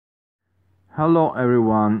Hello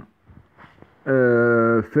everyone.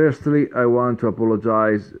 Firstly, I want to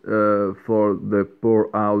apologize for the poor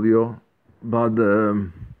audio, but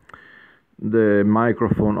the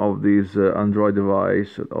microphone of this Android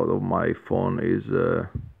device out of my phone is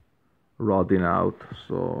rotting out,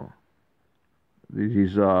 so this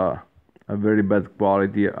is a very bad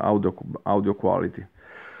quality audio quality.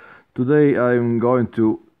 Today I'm going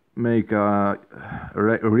to make a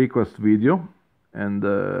request video, and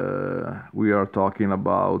we are talking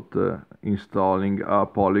about installing a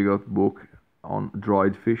polyglot book on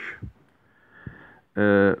Droidfish.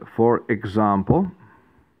 For example,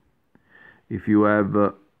 if you have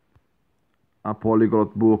a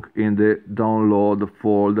polyglot book in the download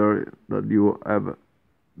folder that you have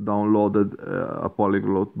downloaded a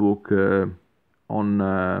polyglot book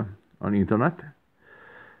on internet,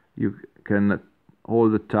 you can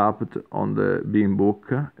hold the tab on the Beam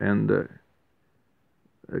book and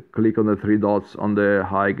click on the three dots on the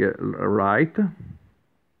high right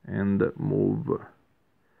and move.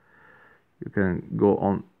 You can go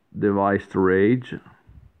on device storage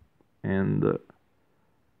and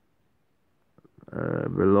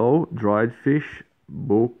below Droidfish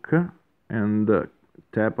book and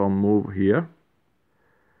tap on move here.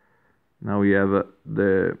 Now we have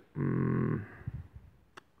the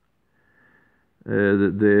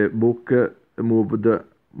book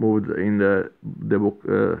moved in the book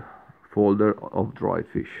folder of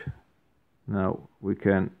Droidfish. Now we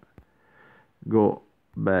can go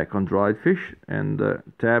back on Droidfish and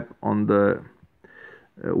tap on the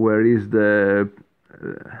where is the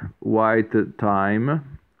white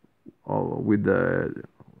time with the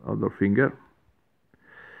other finger,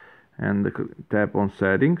 and tap on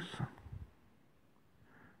settings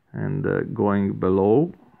and going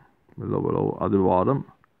below at the bottom,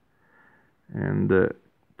 and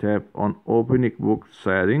tap on opening book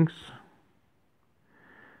settings,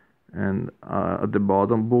 and at the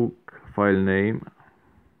bottom book file name.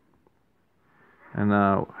 And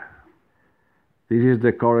now this is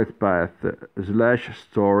the correct path: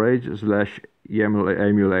 /storage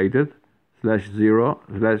 /emulated /0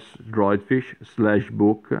 /droidfish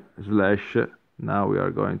 /book / now we are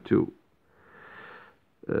going to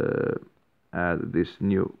add this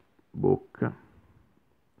new book.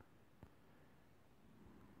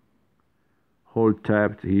 Hold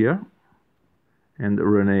tabbed here and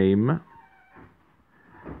rename.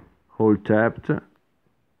 Hold tabbed,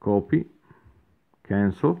 copy,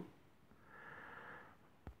 cancel.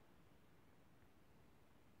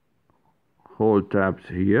 Hold tabs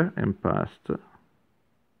here and paste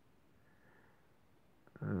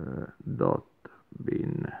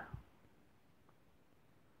 .bin.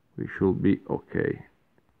 We should be okay.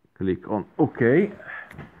 Click on OK,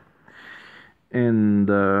 and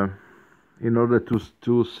in order to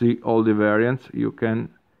see all the variants, you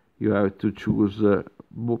have to choose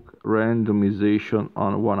book randomization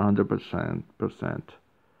on 100%.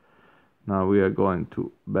 Now we are going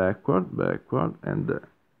to backward, and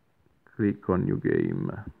click on new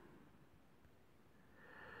game.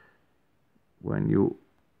 When you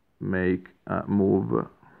make a move,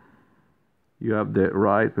 you have the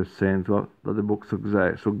right percentile that the book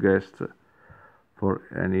suggests for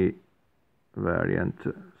any variant.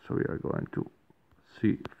 So we are going to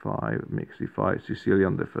C5, make C5,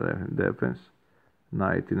 Sicilian defense,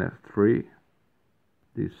 knight in F3,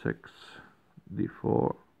 D6,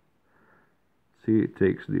 D4, C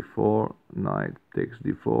takes D4, knight takes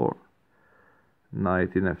D4,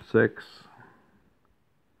 knight in F6,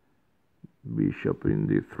 bishop in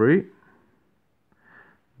D3,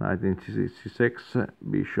 knight in C6,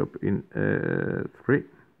 bishop in 3,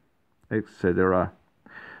 etc.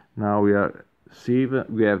 Now we have seen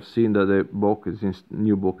that the book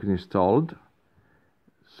new book is installed,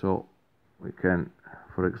 so we can,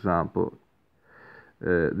 for example,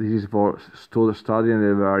 this is for studying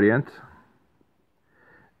the variant,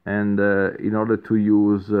 and in order to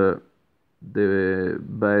use the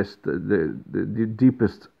best, the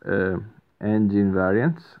deepest engine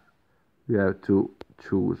variants, we have to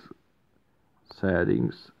choose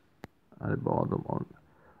settings at the bottom on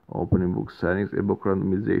opening book settings, a book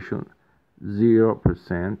randomization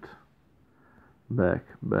 0%, back,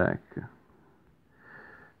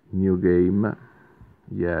 new game,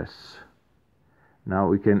 yes. Now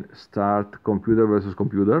we can start computer versus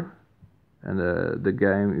computer, and the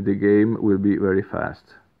game will be very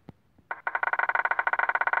fast.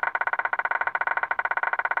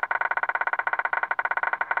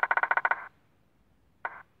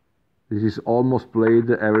 This is almost played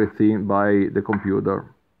everything by the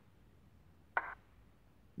computer.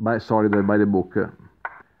 By the book.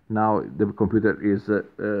 Now the computer is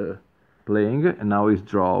playing, and now is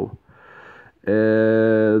draw.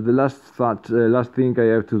 The last thing I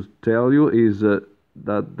have to tell you is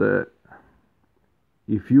that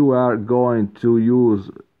if you are going to use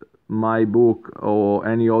my book or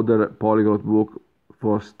any other polyglot book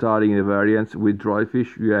for studying the variants with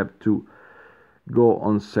Droidfish, you have to go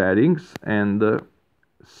on settings and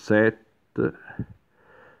set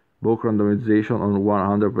book randomization on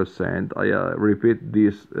 100%. I repeat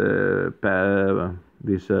this.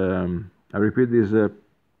 I repeat this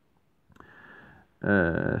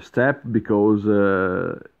step because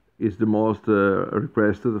it's the most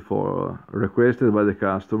requested by the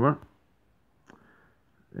customer.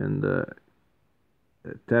 And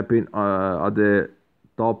tapping at the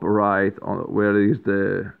top right on where is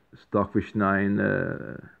the Stockfish 9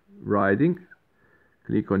 riding,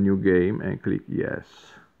 click on new game and click yes.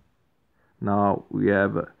 Now we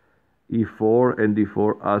have E4 and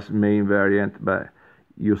D4 as main variant, but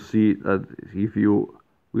you see that if you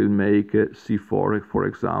will make C4, for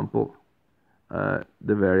example, the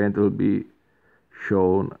variant will be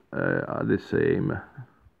shown the same.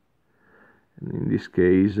 In this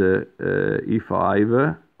case,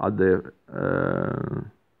 E5 at the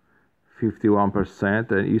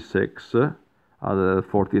 51% and E6 at the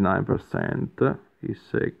 49%,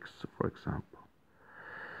 E6 for example,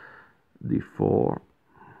 D4,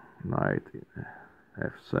 knight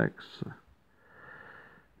F6,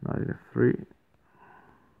 knight F3,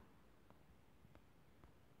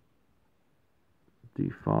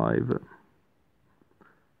 D5,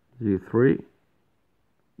 G3,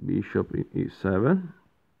 bishop in E7,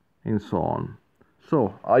 and so on.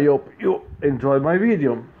 So I hope you enjoyed my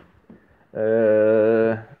video.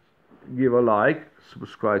 Give a like,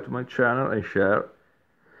 subscribe to my channel, and share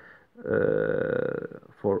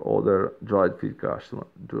for other Droidfish customer,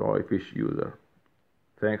 Droidfish user.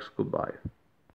 Thanks, goodbye.